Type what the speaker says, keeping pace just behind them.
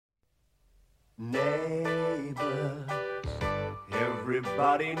Neighbours,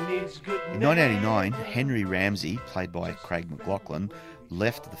 everybody needs good In 1989, Henry Ramsey, played by Craig McLachlan,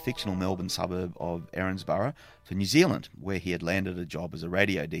 left the fictional Melbourne suburb of Erinsborough for New Zealand, where he had landed a job as a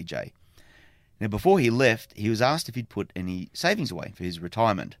radio DJ. Now, before he left, he was asked if he'd put any savings away for his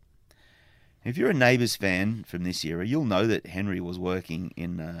retirement. If you're a Neighbours fan from this era, you'll know that Henry was working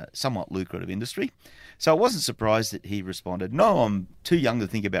in a somewhat lucrative industry, so I wasn't surprised that he responded, "No, I'm too young to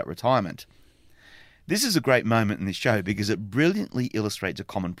think about retirement." This is a great moment in this show because it brilliantly illustrates a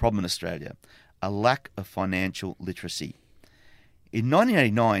common problem in Australia, a lack of financial literacy. In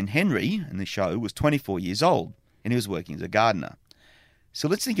 1989, Henry, in the show, was 24 years old and he was working as a gardener. So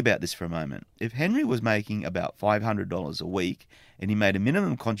let's think about this for a moment. If Henry was making about $500 a week and he made a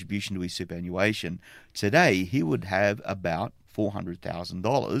minimum contribution to his superannuation, today he would have about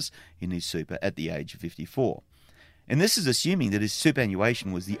 $400,000 in his super at the age of 54. And this is assuming that his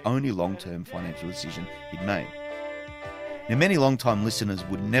superannuation was the only long-term financial decision he'd made. Now, many long-time listeners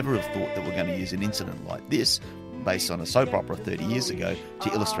would never have thought that we're going to use an incident like this, based on a soap opera 30 years ago,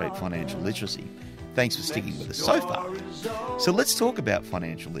 to illustrate financial literacy. Thanks for sticking with us so far. So let's talk about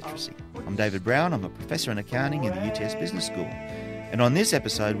financial literacy. I'm David Brown. I'm a professor in accounting in the UTS Business School. And on this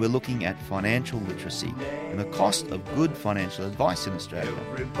episode, we're looking at financial literacy and the cost of good financial advice in Australia.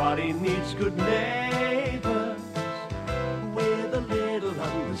 Everybody needs good neighbours with a little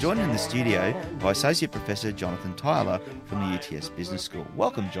I'm joined in the studio by Associate Professor Jonathan Tyler from the UTS Business School.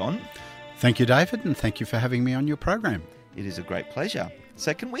 Welcome, John. Thank you, David, and thank you for having me on your program. It is a great pleasure.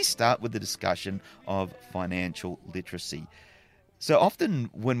 So can we start with the discussion of financial literacy? So often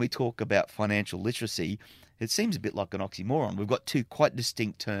when we talk about financial literacy, it seems a bit like an oxymoron. We've got two quite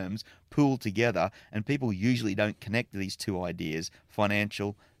distinct terms pooled together, and people usually don't connect these two ideas,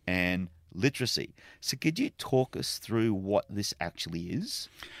 financial and literacy. So could you talk us through what this actually is?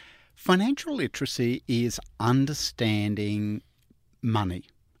 Financial literacy is understanding money.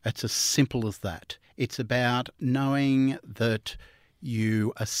 It's as simple as that. It's about knowing that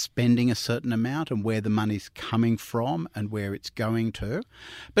you are spending a certain amount and where the money's coming from and where it's going to.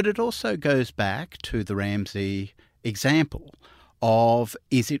 But it also goes back to the Ramsey example of,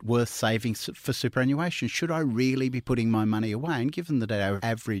 is it worth saving for superannuation? Should I really be putting my money away? And given that our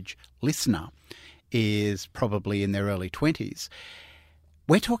average listener is probably in their early 20s,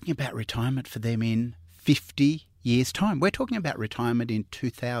 we're talking about retirement for them in 50 years' time. We're talking about retirement in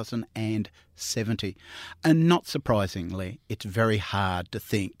 2070. And not surprisingly, it's very hard to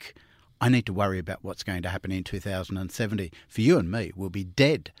think, I need to worry about what's going to happen in 2070. For you and me, we'll be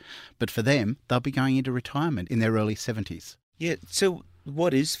dead. But for them, they'll be going into retirement in their early 70s. Yeah, so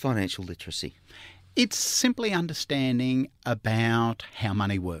what is financial literacy? It's simply understanding about how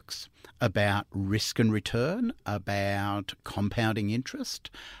money works, about risk and return, about compounding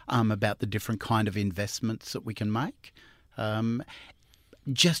interest, about the different kind of investments that we can make.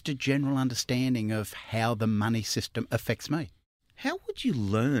 Just a general understanding of how the money system affects me. How would you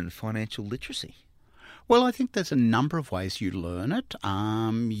learn financial literacy? Well, I think there's a number of ways you learn it.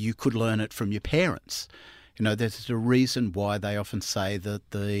 You could learn it from your parents. You know, there's a reason why they often say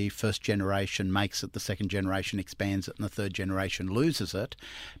that the first generation makes it, the second generation expands it, and the third generation loses it,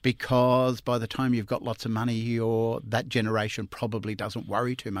 because by the time you've got lots of money, that generation probably doesn't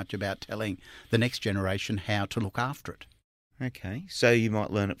worry too much about telling the next generation how to look after it. Okay, so you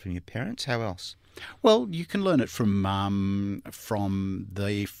might learn it from your parents. How else? Well, you can learn it from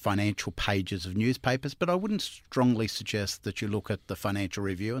the financial pages of newspapers, but I wouldn't strongly suggest that you look at the Financial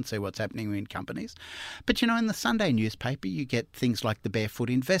Review and see what's happening in companies. But, you know, in the Sunday newspaper, you get things like the Barefoot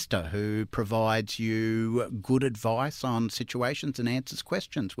Investor, who provides you good advice on situations and answers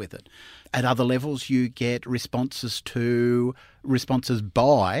questions with it. At other levels, you get responses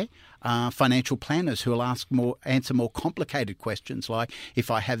by financial planners who will answer more complicated questions like,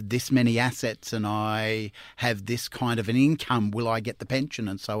 if I have this many assets and I have this kind of an income, will I get the pension,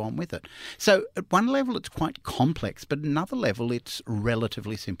 and so on with it. So at one level it's quite complex, but at another level it's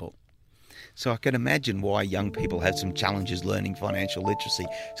relatively simple. So I can imagine why young people have some challenges learning financial literacy.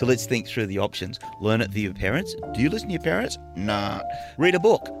 So let's think through the options. Learn it via your parents. Do you listen to your parents? Nah. Read a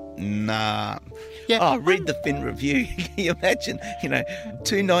book? Nah. Yeah. Read the Fin Review. Can you imagine,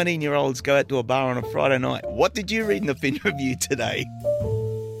 two 19-year-olds go out to a bar on a Friday night. What did you read in the Fin Review today?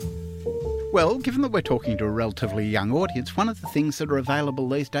 Well, given that we're talking to a relatively young audience, one of the things that are available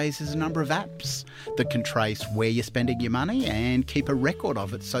these days is a number of apps that can trace where you're spending your money and keep a record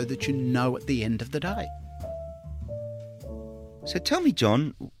of it so that you know at the end of the day. So tell me,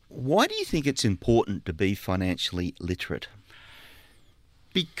 John, why do you think it's important to be financially literate?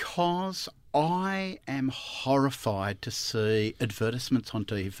 Because I am horrified to see advertisements on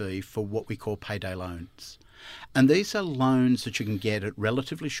TV for what we call payday loans. And these are loans that you can get at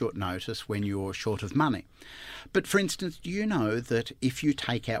relatively short notice when you're short of money. But for instance, do you know that if you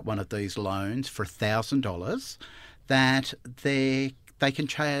take out one of these loans for $1,000, that they can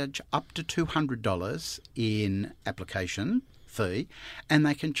charge up to $200 in application fee, and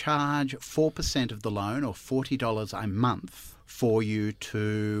they can charge 4% of the loan, or $40 a month, for you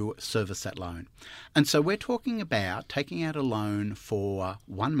to service that loan. And so we're talking about taking out a loan for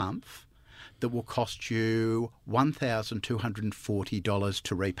 1 month that will cost you $1,240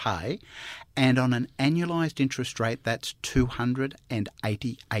 to repay, and on an annualised interest rate, that's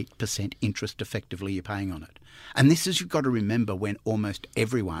 288% interest effectively you're paying on it. And this is, you've got to remember, when almost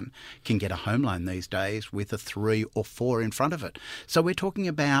everyone can get a home loan these days with a 3 or 4 in front of it. So we're talking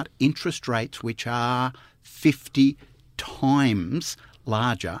about interest rates which are 50 times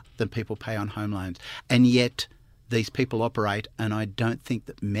larger than people pay on home loans. And yet these people operate, and I don't think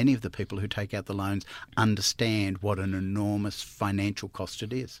that many of the people who take out the loans understand what an enormous financial cost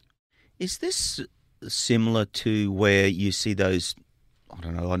it is. Is this similar to where you see those, I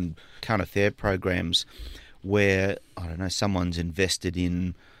don't know, on current affair programs where, I don't know, someone's invested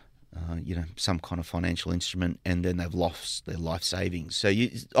in, some kind of financial instrument, and then they've lost their life savings? So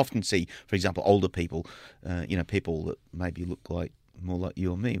you often see, for example, older people, people that maybe look like more like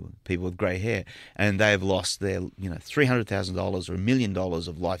you or me, people with grey hair, and they've lost their, $300,000 or $1 million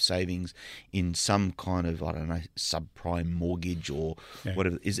of life savings in some kind of, I don't know, subprime mortgage or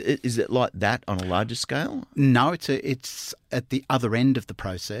whatever. Is it like that on a larger scale? No, it's at the other end of the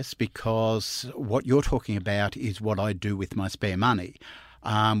process, because what you're talking about is what I do with my spare money.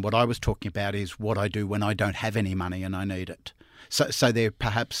 What I was talking about is what I do when I don't have any money and I need it. So they're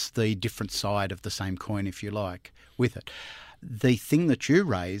perhaps the different side of the same coin, if you like, with it. The thing that you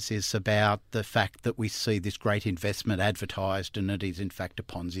raise is about the fact that we see this great investment advertised, and it is in fact a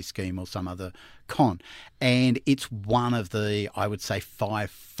Ponzi scheme or some other con. And it's one of the, I would say,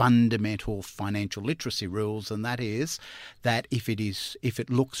 5 fundamental financial literacy rules, and that is that if it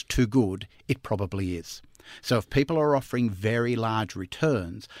looks too good, it probably is. So if people are offering very large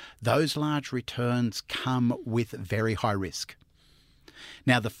returns, those large returns come with very high risk.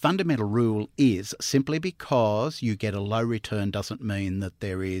 Now, the fundamental rule is simply because you get a low return doesn't mean that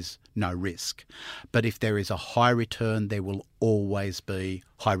there is no risk. But if there is a high return, there will always be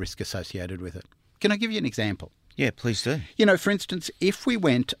high risk associated with it. Can I give you an example? Yeah, please do. For instance, if we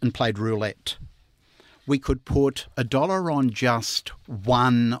went and played roulette, we could put $1 on just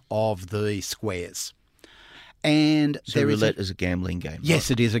one of the squares. And so roulette is a gambling game.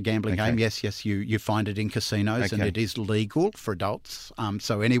 Yes, right? It is a gambling game. Yes, you find it in casinos, and it is legal for adults.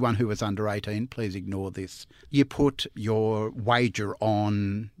 So anyone who is under 18, please ignore this. You put your wager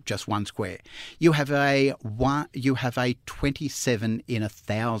on just one square. You have a 27 in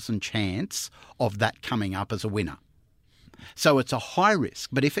 1,000 chance of that coming up as a winner. So it's a high risk,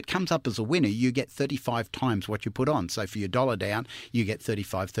 but if it comes up as a winner, you get 35 times what you put on. So for your $1 down, you get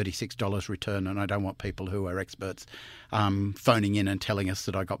 $35, $36 return, and I don't want people who are experts phoning in and telling us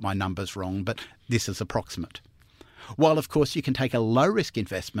that I got my numbers wrong, but this is approximate. While, of course, you can take a low-risk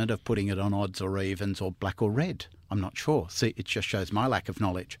investment of putting it on odds or evens or black or red. I'm not sure. See, it just shows my lack of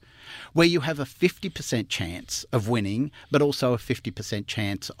knowledge. Where you have a 50% chance of winning, but also a 50%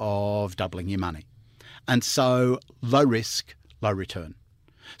 chance of doubling your money. And so low risk, low return.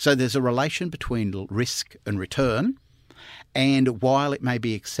 So there's a relation between risk and return. And while it may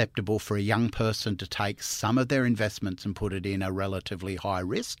be acceptable for a young person to take some of their investments and put it in a relatively high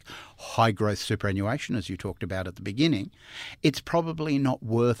risk, high growth superannuation, as you talked about at the beginning, it's probably not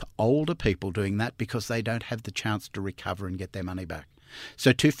worth older people doing that because they don't have the chance to recover and get their money back.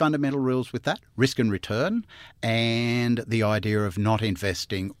 So 2 fundamental rules with that, risk and return, and the idea of not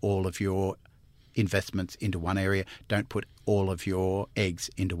investing all of your investments into one area. Don't put all of your eggs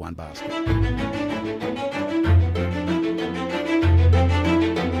into one basket.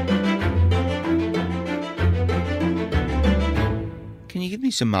 Can you give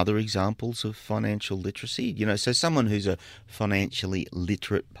me some other examples of financial literacy? So someone who's a financially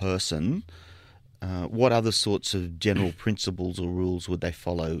literate person, what other sorts of general principles or rules would they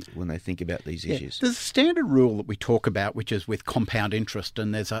follow when they think about these issues? There's a standard rule that we talk about, which is with compound interest,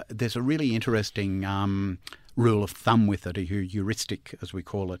 and there's a really interesting rule of thumb with it, a heuristic, as we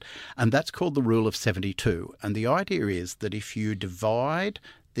call it, and that's called the rule of 72. And the idea is that if you divide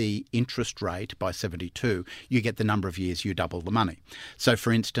the interest rate by 72, you get the number of years you double the money. So,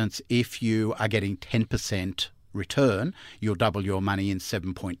 for instance, if you are getting 10% return, you'll double your money in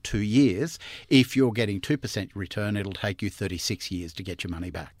 7.2 years. If you're getting 2% return, it'll take you 36 years to get your money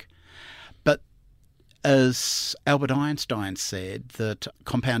back. As Albert Einstein said, that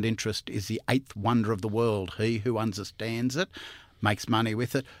compound interest is the eighth wonder of the world. He who understands it makes money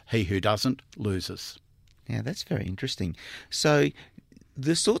with it. He who doesn't loses. Yeah, that's very interesting. So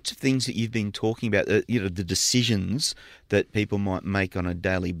the sorts of things that you've been talking about, the decisions that people might make on a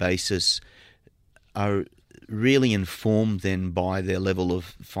daily basis are really informed then by their level of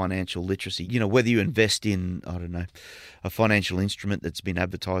financial literacy. Whether you invest in, a financial instrument that's been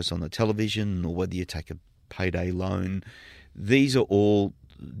advertised on the television, or whether you take a payday loan, these are all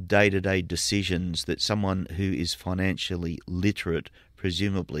day-to-day decisions that someone who is financially literate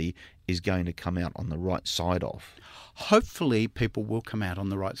presumably is going to come out on the right side of. Hopefully people will come out on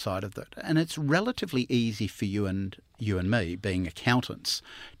the right side of that. And it's relatively easy for you and me, being accountants,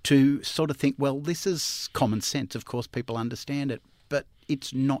 to sort of think, well, this is common sense. Of course, people understand it, but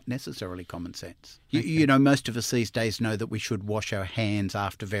it's not necessarily common sense. Okay. Most of us these days know that we should wash our hands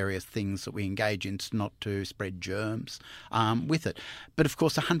after various things that we engage in, not to spread germs with it. But of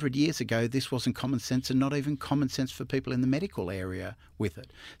course, 100 years ago, this wasn't common sense, and not even common sense for people in the medical area with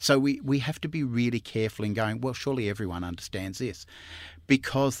it. So we have to be really careful in going, well, surely everyone understands this,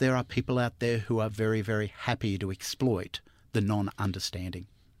 because there are people out there who are very, very happy to exploit the non-understanding.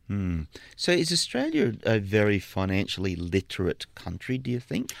 So is Australia a very financially literate country, do you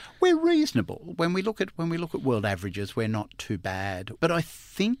think? We're reasonable. When we look at world averages, we're not too bad. But I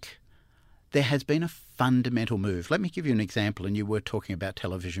think there has been a fundamental move. Let me give you an example, and you were talking about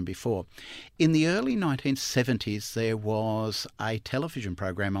television before. In the early 1970s, there was a television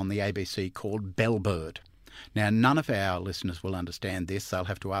program on the ABC called Bellbird. Now, none of our listeners will understand this. They'll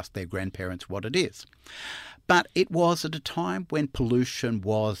have to ask their grandparents what it is. But it was at a time when pollution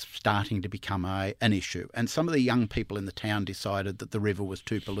was starting to become an issue. And some of the young people in the town decided that the river was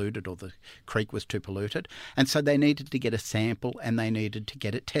too polluted, or the creek was too polluted. And so they needed to get a sample, and they needed to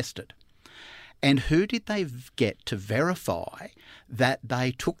get it tested. And who did they get to verify that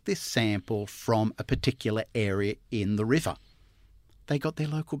they took this sample from a particular area in the river? They got their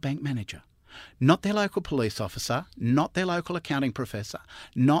local bank manager. Not their local police officer, not their local accounting professor,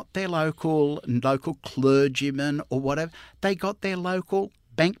 not their local clergyman or whatever. They got their local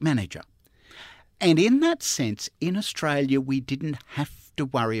bank manager. And in that sense, in Australia, we didn't have to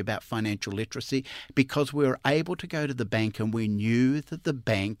worry about financial literacy, because we were able to go to the bank and we knew that the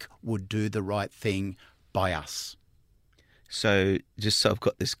bank would do the right thing by us. So just so I've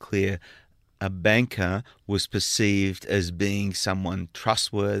got this clear, a banker was perceived as being someone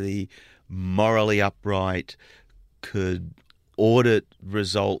trustworthy, morally upright, could audit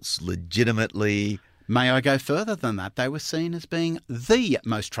results legitimately. May I go further than that? They were seen as being the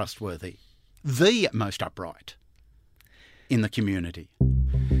most trustworthy, the most upright in the community.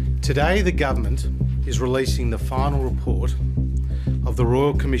 Today, the government is releasing the final report of the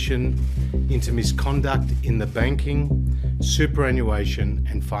Royal Commission into misconduct in the banking, superannuation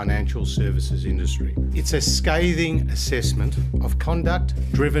and financial services industry. It's a scathing assessment of conduct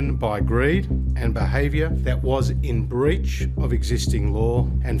driven by greed and behaviour that was in breach of existing law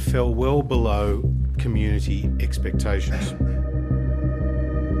and fell well below community expectations.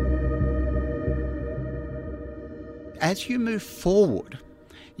 As you move forward,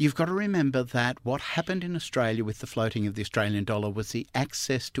 you've got to remember that what happened in Australia with the floating of the Australian dollar was the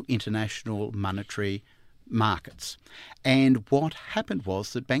access to international monetary markets. And what happened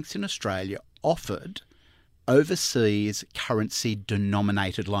was that banks in Australia offered overseas currency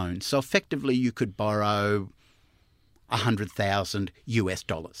denominated loans. So effectively you could borrow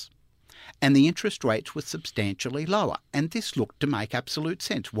 $100,000. And the interest rates were substantially lower. And this looked to make absolute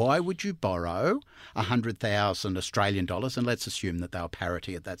sense. Why would you borrow 100,000 Australian dollars, and let's assume that they were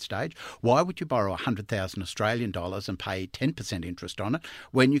parity at that stage, why would you borrow 100,000 Australian dollars and pay 10% interest on it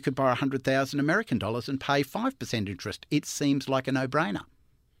when you could borrow 100,000 American dollars and pay 5% interest? It seems like a no-brainer.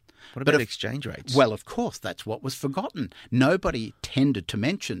 What about exchange rates? Well, of course, that's what was forgotten. Nobody tended to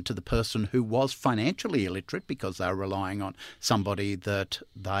mention to the person who was financially illiterate, because they were relying on somebody that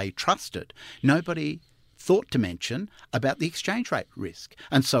they trusted, nobody thought to mention about the exchange rate risk.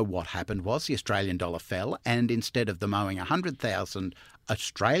 And so what happened was the Australian dollar fell, and instead of them owing 100,000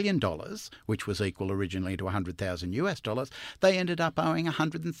 Australian dollars, which was equal originally to 100,000 US dollars, they ended up owing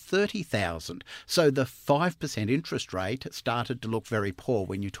 130,000. So the 5% interest rate started to look very poor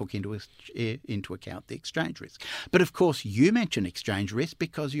when you took into account the exchange risk. But of course, you mention exchange risk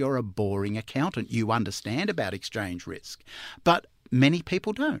because you're a boring accountant. You understand about exchange risk. But many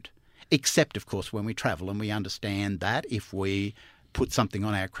people don't. Except, of course, when we travel, and we understand that if we put something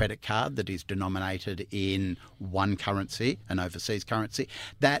on our credit card that is denominated in one currency, an overseas currency,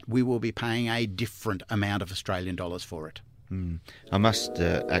 that we will be paying a different amount of Australian dollars for it. I must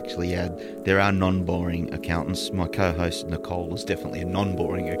actually add, there are non-boring accountants. My co-host Nicole is definitely a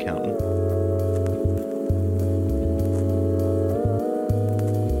non-boring accountant.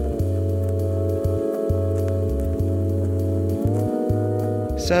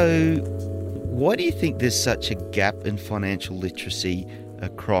 So, why do you think there's such a gap in financial literacy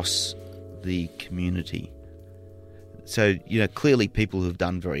across the community? So, clearly people who've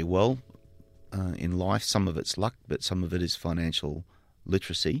done very well in life, some of it's luck, but some of it is financial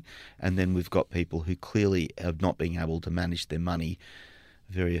literacy. And then we've got people who clearly have not been able to manage their money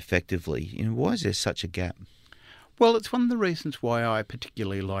very effectively. Why is there such a gap? Well, it's one of the reasons why I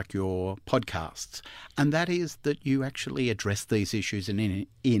particularly like your podcasts, and that is that you actually address these issues in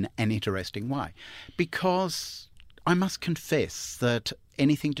an interesting way. Because I must confess that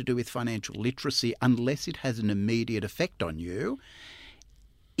anything to do with financial literacy, unless it has an immediate effect on you,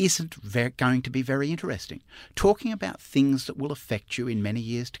 isn't going to be very interesting. Talking about things that will affect you in many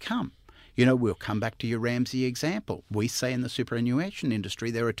years to come. We'll come back to your Ramsey example. We say in the superannuation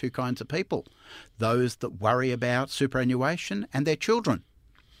industry there are two kinds of people. Those that worry about superannuation and their children.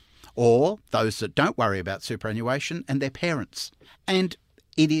 Or those that don't worry about superannuation and their parents. And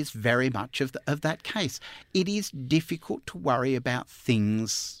it is very much of that case. It is difficult to worry about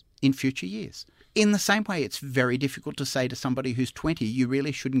things in future years. In the same way, it's very difficult to say to somebody who's 20, you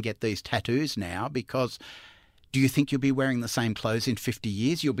really shouldn't get these tattoos now because do you think you'll be wearing the same clothes in 50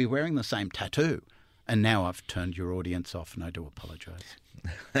 years? You'll be wearing the same tattoo. And now I've turned your audience off and I do apologise.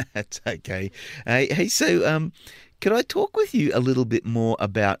 That's okay. Hey, so could I talk with you a little bit more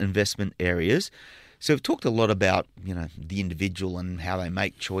about investment areas? So we've talked a lot about, the individual and how they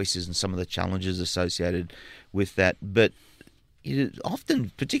make choices and some of the challenges associated with that. But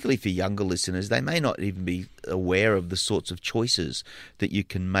often, particularly for younger listeners, they may not even be aware of the sorts of choices that you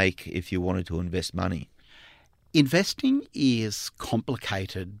can make if you wanted to invest money. Investing is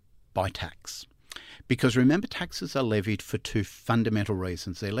complicated by tax. Because remember, taxes are levied for two fundamental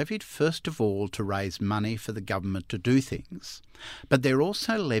reasons. They're levied, first of all, to raise money for the government to do things, but they're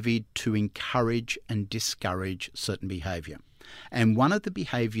also levied to encourage and discourage certain behaviour. And one of the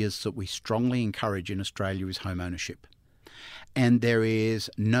behaviours that we strongly encourage in Australia is home ownership. And there is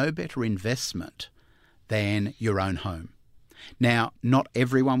no better investment than your own home. Now, not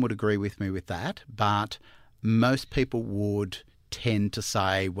everyone would agree with me with that, but most people would tend to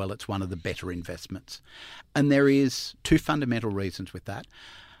say, well, it's one of the better investments. And there is two fundamental reasons with that.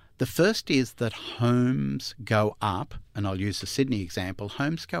 The first is that homes go up, and I'll use the Sydney example,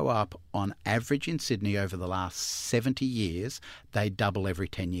 homes go up on average in Sydney over the last 70 years. They double every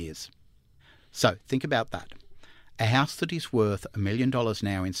 10 years. So think about that. A house that is worth $1 million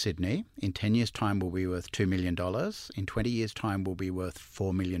now in Sydney, in 10 years' time will be worth $2 million. In 20 years' time will be worth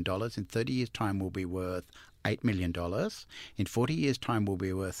 $4 million. In 30 years' time will be worth $8 million. In 40 years' time will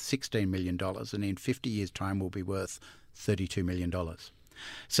be worth $16 million. And in 50 years' time will be worth $32 million.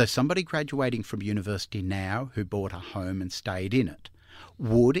 So somebody graduating from university now who bought a home and stayed in it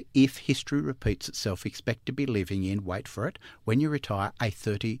would, if history repeats itself, expect to be living in, wait for it, when you retire, a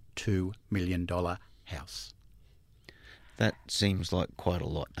 $32 million house. That seems like quite a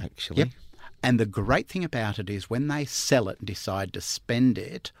lot, actually. Yep. And the great thing about it is when they sell it and decide to spend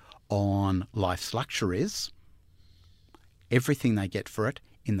it on life's luxuries, everything they get for it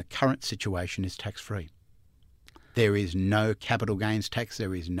in the current situation is tax-free. There is no capital gains tax,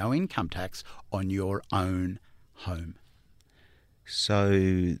 there is no income tax on your own home.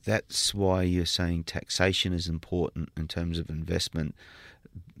 So that's why you're saying taxation is important in terms of investment,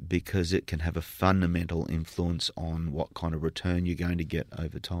 because it can have a fundamental influence on what kind of return you're going to get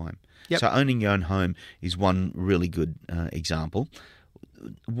over time. Yep. So owning your own home is one really good example.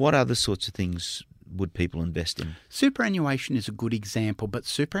 What other sorts of things would people invest in? Superannuation is a good example, but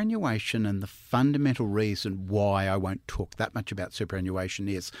superannuation, and the fundamental reason why I won't talk that much about superannuation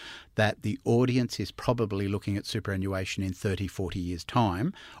is that the audience is probably looking at superannuation in 30, 40 years'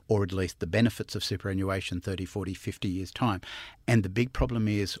 time, or at least the benefits of superannuation 30, 40, 50 years' time. And the big problem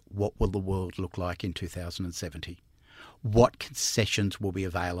is, what will the world look like in 2070? What concessions will be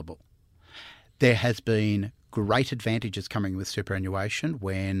available? There has been great advantages coming with superannuation.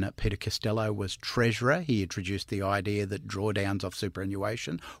 When Peter Costello was Treasurer, he introduced the idea that drawdowns of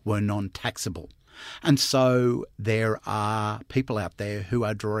superannuation were non-taxable. And so there are people out there who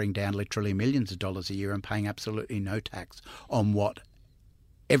are drawing down literally millions of dollars a year and paying absolutely no tax on what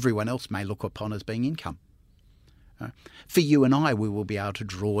everyone else may look upon as being income. For you and I, we will be able to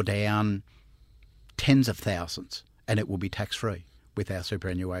draw down tens of thousands and it will be tax-free with our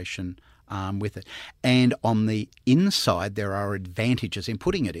superannuation with it. And on the inside, there are advantages in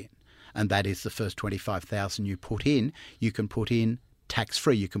putting it in. and that is the first $25,000 you put in, you can put in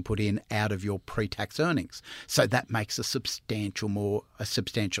tax-free. You can put in out of your pre-tax earnings. So that makes a substantially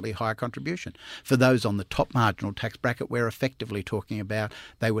higher contribution. For those on the top marginal tax bracket, we're effectively talking about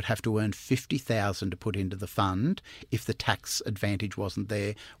they would have to earn $50,000 to put into the fund if the tax advantage wasn't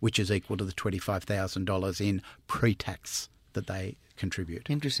there, which is equal to the $25,000 in pre-tax that they contribute.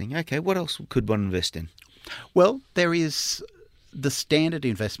 Interesting. Okay, what else could one invest in? Well, there is the standard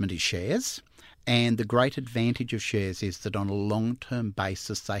investment is shares. And the great advantage of shares is that on a long-term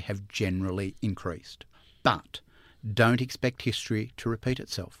basis, they have generally increased. But don't expect history to repeat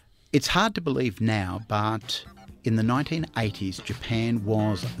itself. It's hard to believe now, but in the 1980s, Japan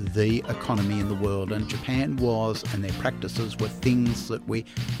was the economy in the world, and Japan was, and their practices were things that we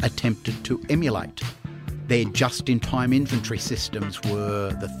attempted to emulate. Their just-in-time inventory systems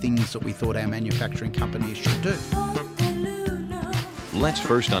were the things that we thought our manufacturing companies should do. Let's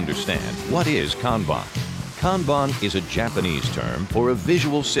first understand, what is Kanban? Kanban is a Japanese term for a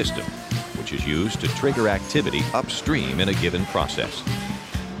visual system, which is used to trigger activity upstream in a given process.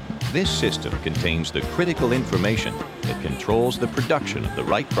 This system contains the critical information that controls the production of the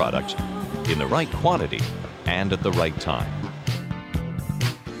right products in the right quantity and at the right time.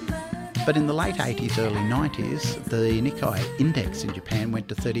 But in the late 80s, early 90s, the Nikkei index in Japan went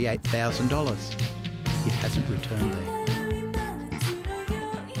to $38,000. It hasn't returned there.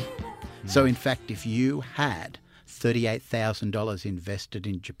 So in fact, if you had $38,000 invested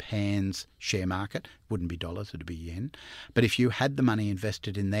in Japan's share market, it wouldn't be dollars, it would be yen, but if you had the money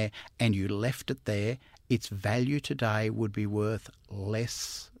invested in there and you left it there, its value today would be worth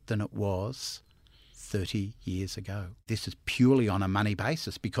less than it was 30 years ago. This is purely on a money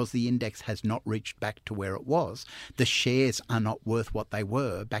basis because the index has not reached back to where it was. The shares are not worth what they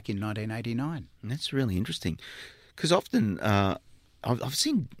were back in 1989. That's really interesting because often I've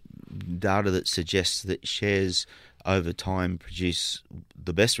seen data that suggests that shares over time produce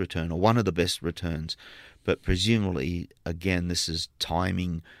the best return or one of the best returns, but presumably, again, this is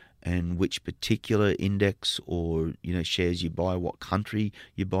timing and which particular index or shares you buy, what country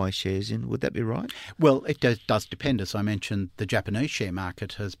you buy shares in. Would that be right? Well, it does depend. As I mentioned, the Japanese share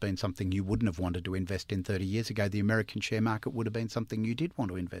market has been something you wouldn't have wanted to invest in 30 years ago. The American share market would have been something you did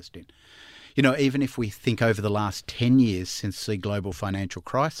want to invest in. Even if we think over the last 10 years since the global financial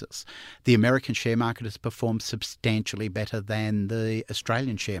crisis, the American share market has performed substantially better than the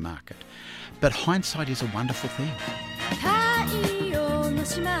Australian share market. But hindsight is a wonderful thing.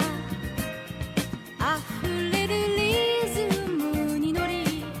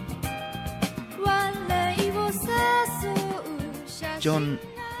 John,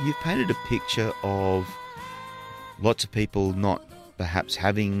 you've painted a picture of lots of people not perhaps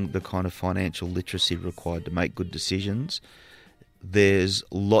having the kind of financial literacy required to make good decisions. There's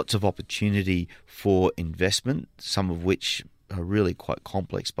lots of opportunity for investment, some of which are really quite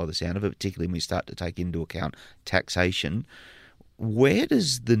complex by the sound of it, particularly when we start to take into account taxation. Where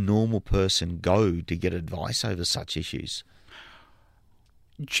does the normal person go to get advice over such issues?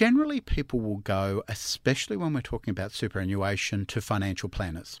 Generally, people will go, especially when we're talking about superannuation, to financial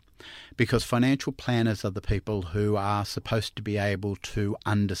planners. Because financial planners are the people who are supposed to be able to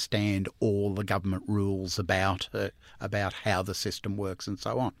understand all the government rules about how the system works and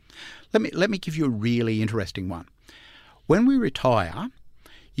so on. Let me give you a really interesting one. When we retire,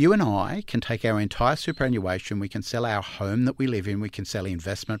 you and I can take our entire superannuation, we can sell our home that we live in, we can sell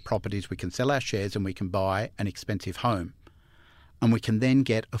investment properties, we can sell our shares, and we can buy an expensive home. And we can then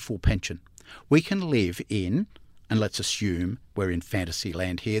get a full pension. We can live in, and let's assume we're in fantasy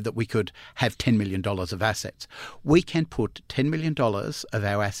land here, that we could have $10 million of assets. We can put $10 million of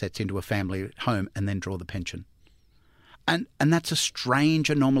our assets into a family home and then draw the pension. And that's a strange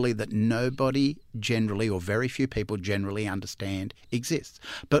anomaly that nobody generally, or very few people generally understand exists.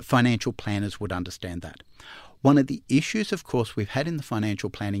 But financial planners would understand that. One of the issues, of course, we've had in the financial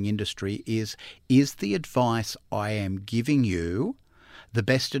planning industry is the advice I am giving you the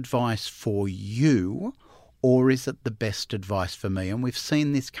best advice for you, or is it the best advice for me? And we've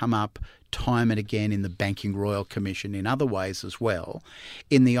seen this come up time and again in the Banking Royal Commission, in other ways as well,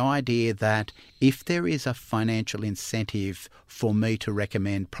 in the idea that if there is a financial incentive for me to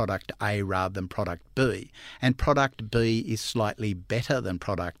recommend product A rather than product B, and product B is slightly better than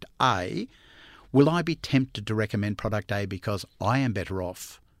product A, will I be tempted to recommend product A because I am better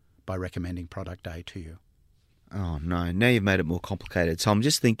off by recommending product A to you? Oh, no. Now you've made it more complicated. So I'm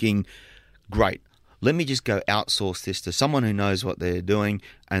just thinking, great, let me just go outsource this to someone who knows what they're doing,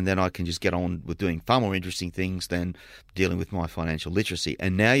 and then I can just get on with doing far more interesting things than dealing with my financial literacy.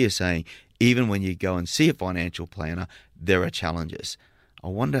 And now you're saying even when you go and see a financial planner, there are challenges. I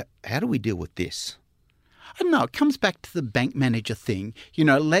wonder, how do we deal with this? I don't know, it comes back to the bank manager thing. You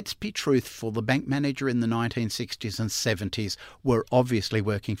know, let's be truthful. The bank manager in the 1960s and 70s were obviously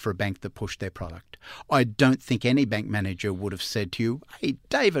working for a bank that pushed their product. I don't think any bank manager would have said to you, hey,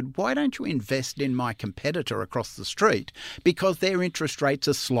 David, why don't you invest in my competitor across the street because their interest rates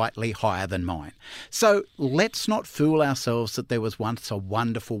are slightly higher than mine. So let's not fool ourselves that there was once a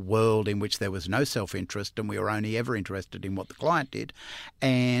wonderful world in which there was no self-interest and we were only ever interested in what the client did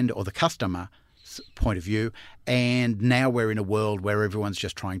or the customer point of view, and now we're in a world where everyone's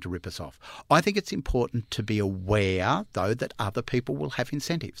just trying to rip us off. I think it's important to be aware, though, that other people will have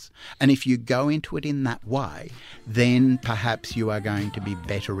incentives. And if you go into it in that way, then perhaps you are going to be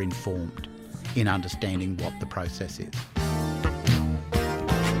better informed in understanding what the process is.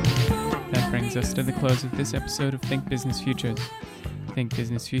 That brings us to the close of this episode of Think Business Futures. Think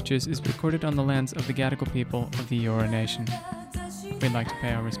Business Futures is recorded on the lands of the Gadigal people of the Eora Nation. We'd like to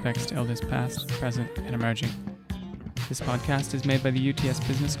pay our respects to elders past, present, and emerging. This podcast is made by the UTS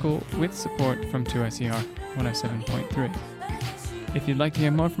Business School with support from 2SER 107.3. If you'd like to hear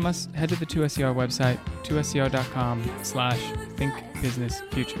more from us, head to the 2SER website,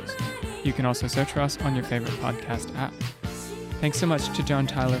 2ser.com/thinkbusinessfutures. You can also search for us on your favorite podcast app. Thanks so much to Joan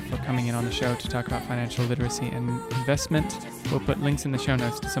Tyler for coming in on the show to talk about financial literacy and investment. We'll put links in the show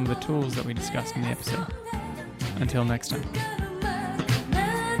notes to some of the tools that we discussed in the episode. Until next time.